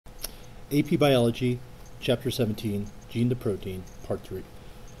AP Biology, Chapter 17, Gene to Protein, Part 3.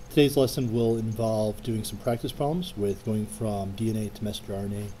 Today's lesson will involve doing some practice problems with going from DNA to messenger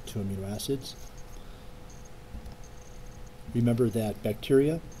RNA to amino acids. Remember that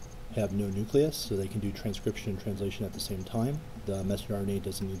bacteria have no nucleus, so they can do transcription and translation at the same time. The messenger RNA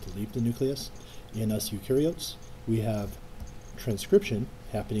doesn't need to leave the nucleus. In us eukaryotes, we have transcription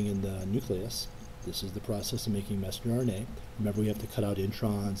happening in the nucleus. This is the process of making messenger RNA. Remember, we have to cut out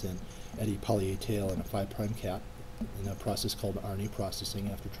introns and add a poly A tail and a 5' cap in a process called RNA processing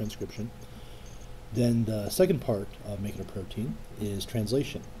after transcription. Then the second part of making a protein is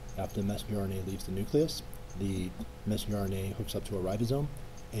translation. After the messenger RNA leaves the nucleus, the messenger RNA hooks up to a ribosome,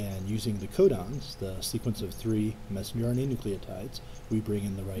 and using the codons, the sequence of 3 messenger RNA nucleotides, we bring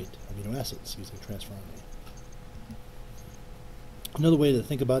in the right amino acids using transfer RNA. Another way to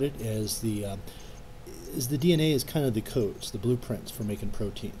think about it is the DNA is kind of the codes, the blueprints for making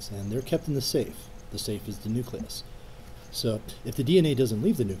proteins, and they're kept in the safe. The safe is the nucleus. So if the DNA doesn't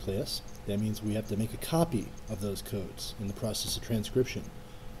leave the nucleus, that means we have to make a copy of those codes in the process of transcription,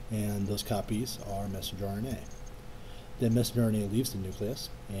 and those copies are messenger RNA. Then messenger RNA leaves the nucleus,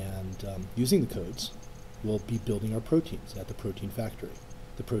 and using the codes, we'll be building our proteins at the protein factory.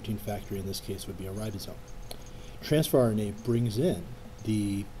 The protein factory in this case would be a ribosome. Transfer RNA brings in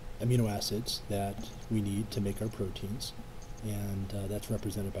the amino acids that we need to make our proteins, and that's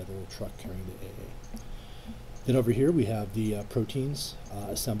represented by the little truck carrying the AA. Then over here we have the proteins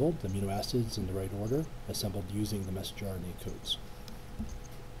assembled, the amino acids in the right order, assembled using the messenger RNA codes.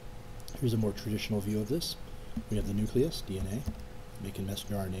 Here's a more traditional view of this. We have the nucleus, DNA, making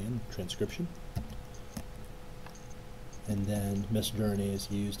messenger RNA and transcription. And then messenger RNA is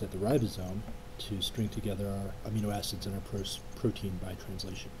used at the ribosome to string together our amino acids in our protein by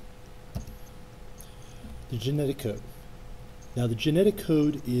translation. The genetic code. Now the genetic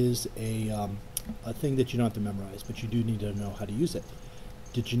code is a thing that you don't have to memorize, but you do need to know how to use it.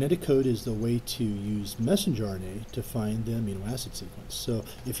 The genetic code is the way to use messenger RNA to find the amino acid sequence. So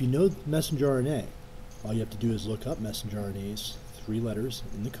if you know messenger RNA, all you have to do is look up messenger RNA's 3 letters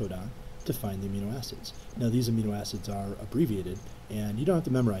in the codon to find the amino acids. Now these amino acids are abbreviated, and you don't have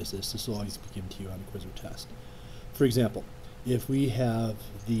to memorize this. This will always be given to you on a quiz or test. For example, if we have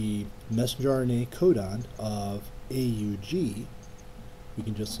the messenger RNA codon of AUG, we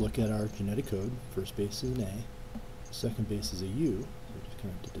can just look at our genetic code. First base is an A, second base is a U,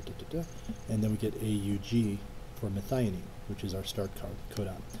 and then we get AUG for methionine, which is our start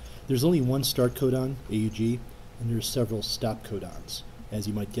codon. There's only one start codon, AUG, and there's several stop codons. As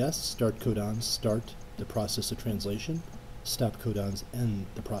you might guess, start codons start the process of translation, stop codons end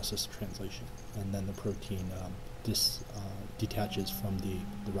the process of translation, and then the protein detaches from the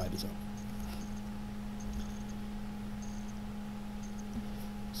ribosome.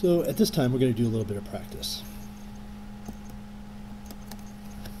 So at this time, we're going to do a little bit of practice.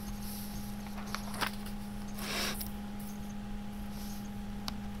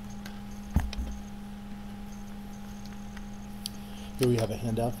 Here we have a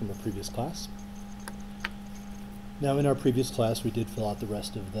handout from a previous class. Now in our previous class, we did fill out the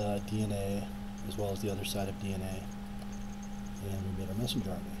rest of the DNA as well as the other side of DNA, and we made our messenger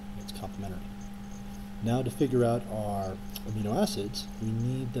RNA. It's complementary. Now to figure out our amino acids, we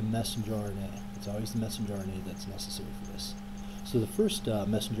need the messenger RNA. It's always the messenger RNA that's necessary for this. So the first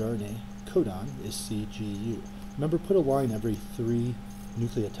messenger RNA codon is CGU. Remember, put a line every 3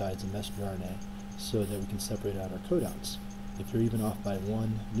 nucleotides in messenger RNA so that we can separate out our codons. If you're even off by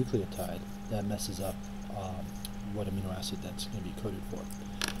 1 nucleotide, that messes up what amino acid that's going to be coded for.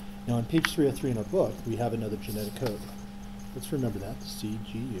 Now on page 303 in our book, we have another genetic code. Let's remember that,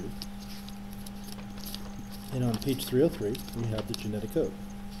 CGU. And on page 303, we have the genetic code.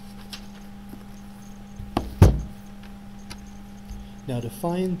 Now to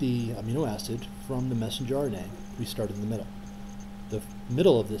find the amino acid from the messenger RNA, we start in the middle. The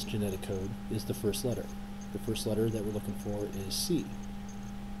middle of this genetic code is the first letter. The first letter that we're looking for is C,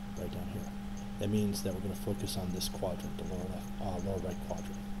 right down here. That means that we're going to focus on this quadrant, the lower right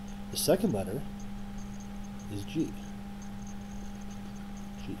quadrant. The second letter is G.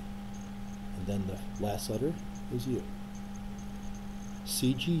 G. And then the last letter is U.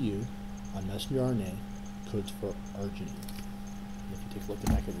 CGU on messenger RNA codes for arginine. If you take a look at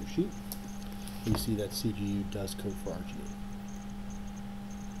the back of your sheet, you see that CGU does code for arginine.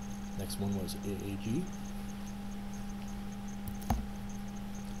 Next one was AAG.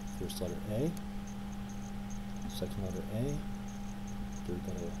 First letter A, second letter A, third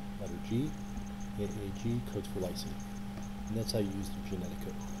letter G. AAG codes for lysine. And that's how you use the genetic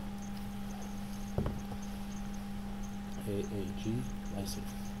code. AAG lysine.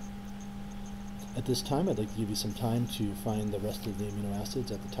 At this time, I'd like to give you some time to find the rest of the amino acids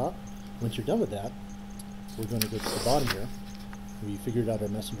at the top. Once you're done with that, we're going to go to the bottom here. We figured out our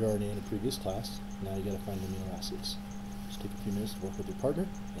messenger RNA in a previous class. Now you got to find the amino acids. Just take a few minutes to work with your partner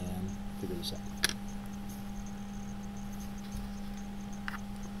and figure this out.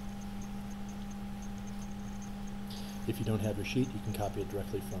 If you don't have your sheet, you can copy it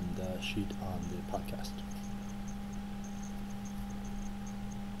directly from the sheet on the podcast.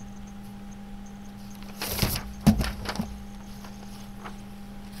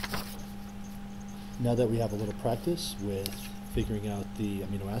 Now that we have a little practice with figuring out the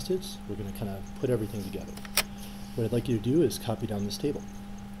amino acids, we're going to kind of put everything together. What I'd like you to do is copy down this table.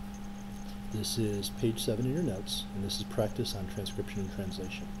 This is page 7 in your notes, and this is practice on transcription and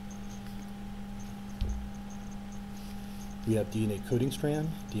translation. We have DNA coding strand,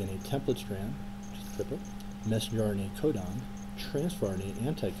 DNA template strand, which is the triplet, messenger RNA codon, transfer RNA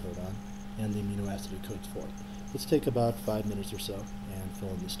anticodon, and the amino acid it codes for. Let's take about 5 minutes or so and fill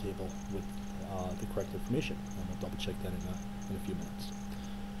in this table with the correct information, and we'll double check that in a few minutes.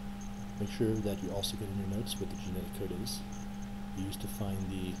 Make sure that you also get in your notes what the genetic code is used to find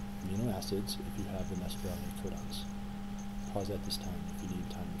the amino acids if you have the messenger RNA codons. Pause at this time if you need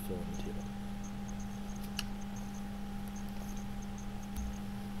time to fill in the table.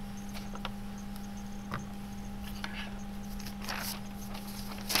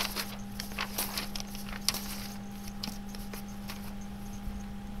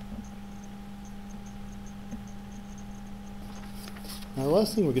 Now the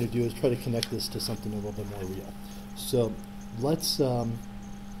last thing we're going to do is try to connect this to something a little bit more real. So let's go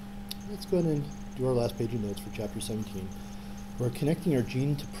ahead and do our last page of notes for chapter 17. We're connecting our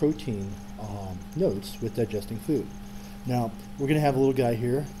gene to protein notes with digesting food. Now we're going to have a little guy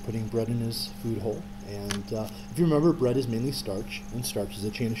here putting bread in his food hole, and if you remember, bread is mainly starch, and starch is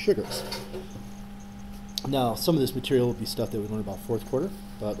a chain of sugars. Now some of this material will be stuff that we learned about fourth quarter,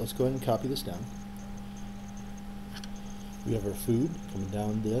 but let's go ahead and copy this down. We have our food coming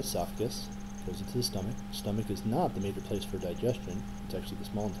down the esophagus, goes into the stomach. Stomach is not the major place for digestion, it's actually the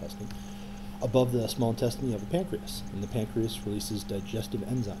small intestine. Above the small intestine you have a pancreas, and the pancreas releases digestive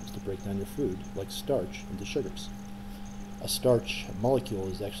enzymes to break down your food, like starch, into sugars. A starch molecule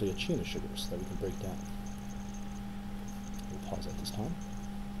is actually a chain of sugars that we can break down. We'll pause at this time.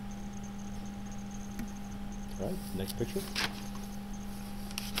 Alright, next picture.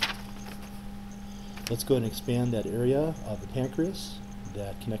 Let's go ahead and expand that area of the pancreas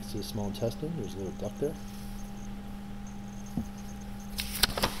that connects to the small intestine. There's a little duct there.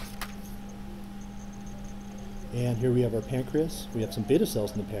 And here we have our pancreas. We have some beta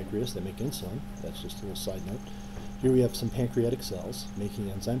cells in the pancreas that make insulin. That's just a little side note. Here we have some pancreatic cells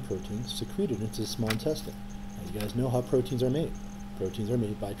making enzyme proteins secreted into the small intestine. Now you guys know how proteins are made. Proteins are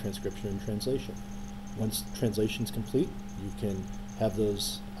made by transcription and translation. Once translation is complete, you can have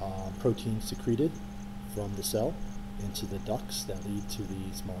those proteins secreted from the cell into the ducts that lead to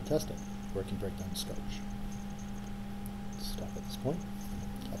the small intestine, where it can break down the starch. Stop at this point,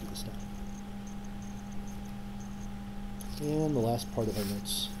 copy this down. And the last part of our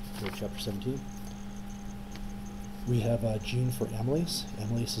notes for chapter 17. We have a gene for amylase.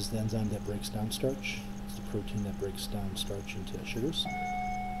 Amylase is the enzyme that breaks down starch. It's the protein that breaks down starch into sugars.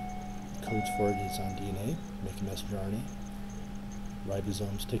 The codes for it is on DNA, making messenger RNA.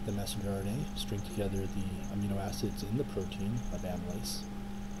 Ribosomes take the messenger RNA, string together the amino acids in the protein of amylase.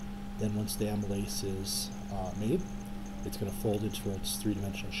 Then once the amylase is made, it's going to fold into its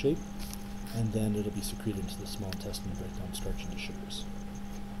three-dimensional shape, and then it'll be secreted into the small intestine and break down starch into sugars.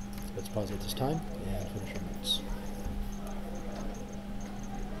 Let's pause at this time and finish our notes.